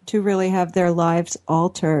person to really have their lives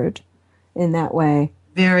altered in that way.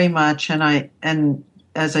 Very much. And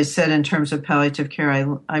as I said, in terms of palliative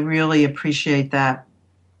care, I really appreciate that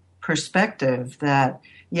perspective that,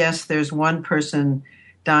 yes, there's one person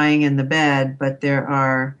dying in the bed, but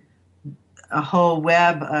there's a whole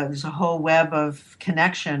web of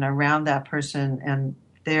connection around that person, and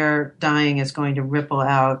their dying is going to ripple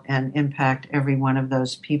out and impact every one of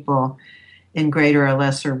those people in greater or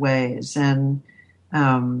lesser ways. And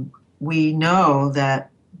we know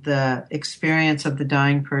that the experience of the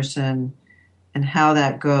dying person and how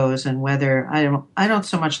that goes, and whether I don't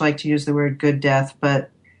so much like to use the word good death,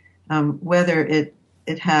 but whether it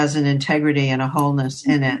has an integrity and a wholeness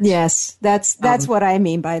in it. Yes, that's what I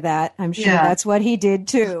mean by that. I'm sure that's what he did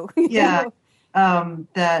too.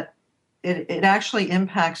 That it actually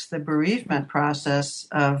impacts the bereavement process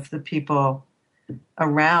of the people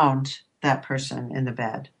around that person in the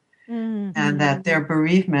bed. And that their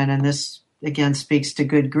bereavement, and this again speaks to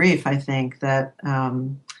good grief, I think, that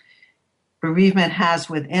bereavement has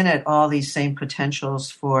within it all these same potentials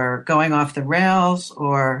for going off the rails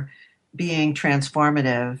or being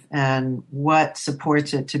transformative. And what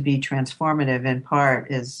supports it to be transformative in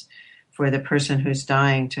part is for the person who's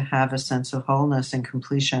dying to have a sense of wholeness and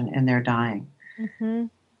completion in their dying.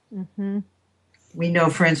 We know,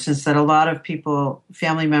 for instance, that a lot of people,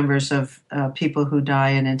 family members of people who die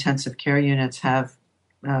in intensive care units, have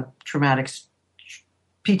traumatic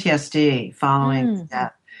PTSD following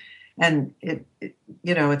that. And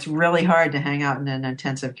it's really hard to hang out in an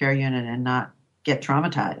intensive care unit and not get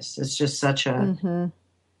traumatized. It's just such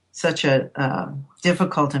a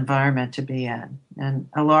difficult environment to be in. And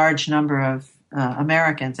a large number of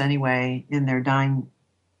Americans, anyway, in their dying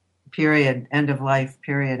period, end of life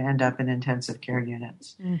period, end up in intensive care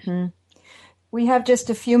units. We have just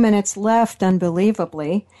a few minutes left,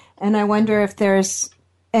 unbelievably, and I wonder if there's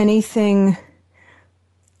anything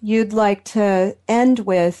you'd like to end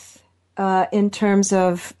with in terms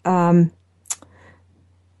of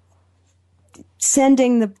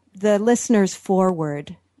sending the listeners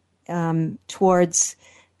forward towards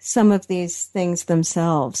some of these things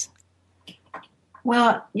themselves.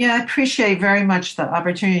 Well, yeah, I appreciate very much the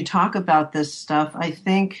opportunity to talk about this stuff. I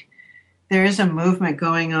think there is a movement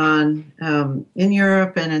going on in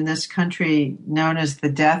Europe and in this country known as the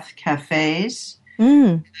Death Cafes.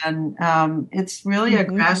 And it's really a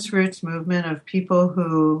grassroots movement of people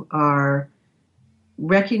who are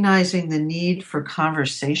recognizing the need for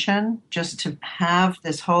conversation, just to have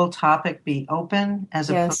this whole topic be open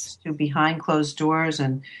as opposed to behind closed doors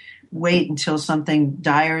and wait until something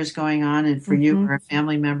dire is going on and for you or a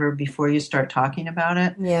family member before you start talking about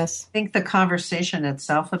it. Yes. I think the conversation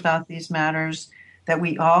itself about these matters, that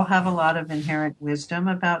we all have a lot of inherent wisdom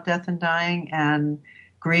about death and dying and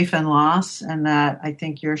grief and loss, and that I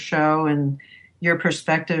think your show and your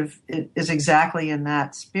perspective is exactly in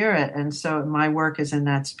that spirit. And so my work is in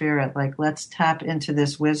that spirit. Like, let's tap into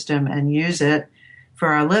this wisdom and use it for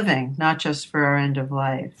our living, not just for our end of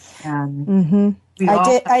life. And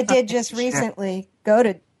I did just recently go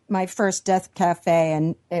to my first death cafe,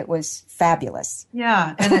 and it was fabulous.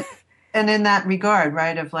 Yeah. And in that regard,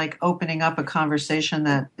 right, of like opening up a conversation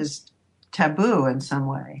that is taboo in some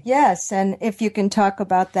way. Yes. And if you can talk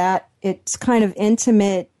about that, it's kind of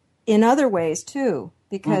intimate in other ways too,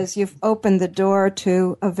 because you've opened the door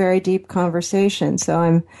to a very deep conversation. So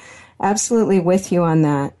I'm absolutely with you on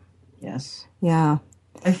that. Yes. Yeah.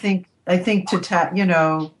 I think my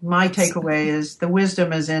takeaway is the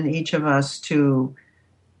wisdom is in each of us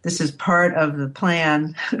this is part of the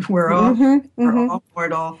plan. We're all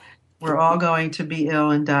mortal. We're all going to be ill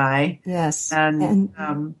and die. Yes. And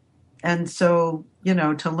so,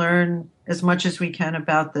 to learn as much as we can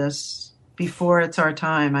about this before it's our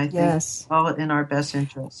time, I think all in our best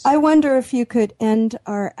interest. I wonder if you could end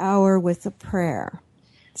our hour with a prayer,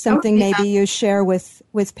 something maybe you share with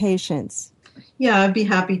patients. Yeah, I'd be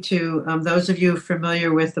happy to. Those of you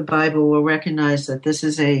familiar with the Bible will recognize that this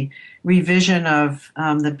is a revision of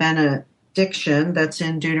the benediction that's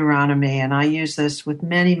in Deuteronomy, and I use this with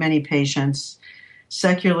many, many patients,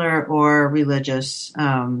 secular or religious,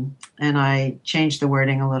 and I change the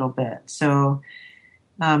wording a little bit. So,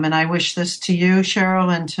 and I wish this to you,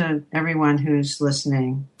 Cheryl, and to everyone who's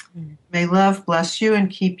listening. May love bless you and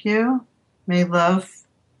keep you. May love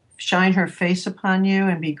shine her face upon you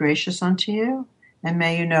and be gracious unto you. And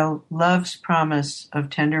may you know love's promise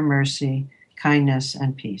of tender mercy, kindness,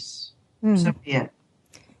 and peace. So be it.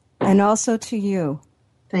 And also to you.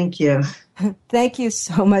 Thank you. Thank you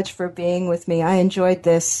so much for being with me. I enjoyed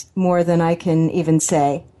this more than I can even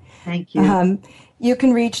say. Thank you. You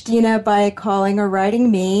can reach Denah by calling or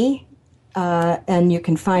writing me, and you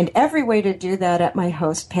can find every way to do that at my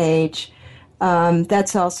host page.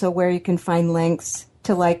 That's also where you can find links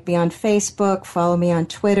to like me on Facebook, follow me on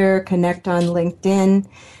Twitter, connect on LinkedIn.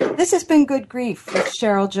 This has been Good Grief with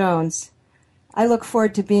Cheryl Jones. I look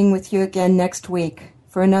forward to being with you again next week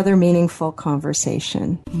for another meaningful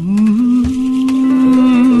conversation.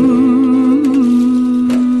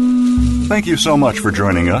 Thank you so much for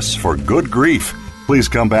joining us for Good Grief. Please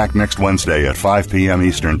come back next Wednesday at 5 p.m.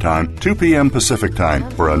 Eastern Time, 2 p.m. Pacific Time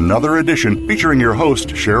for another edition featuring your host,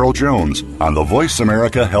 Cheryl Jones, on the Voice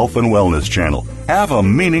America Health and Wellness Channel. Have a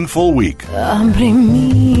meaningful week. Abre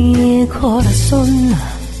mi corazón.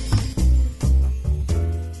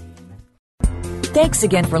 Thanks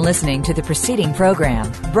again for listening to the preceding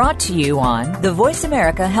program, brought to you on the Voice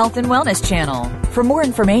America Health and Wellness Channel. For more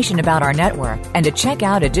information about our network and to check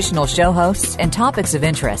out additional show hosts and topics of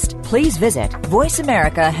interest, please visit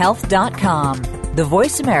voiceamericahealth.com. The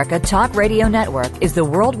Voice America Talk Radio Network is the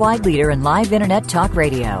worldwide leader in live Internet talk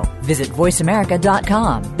radio. Visit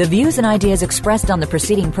voiceamerica.com. The views and ideas expressed on the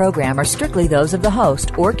preceding program are strictly those of the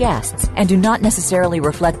host or guests and do not necessarily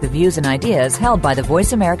reflect the views and ideas held by the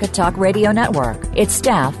Voice America Talk Radio Network, its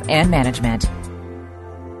staff, and management.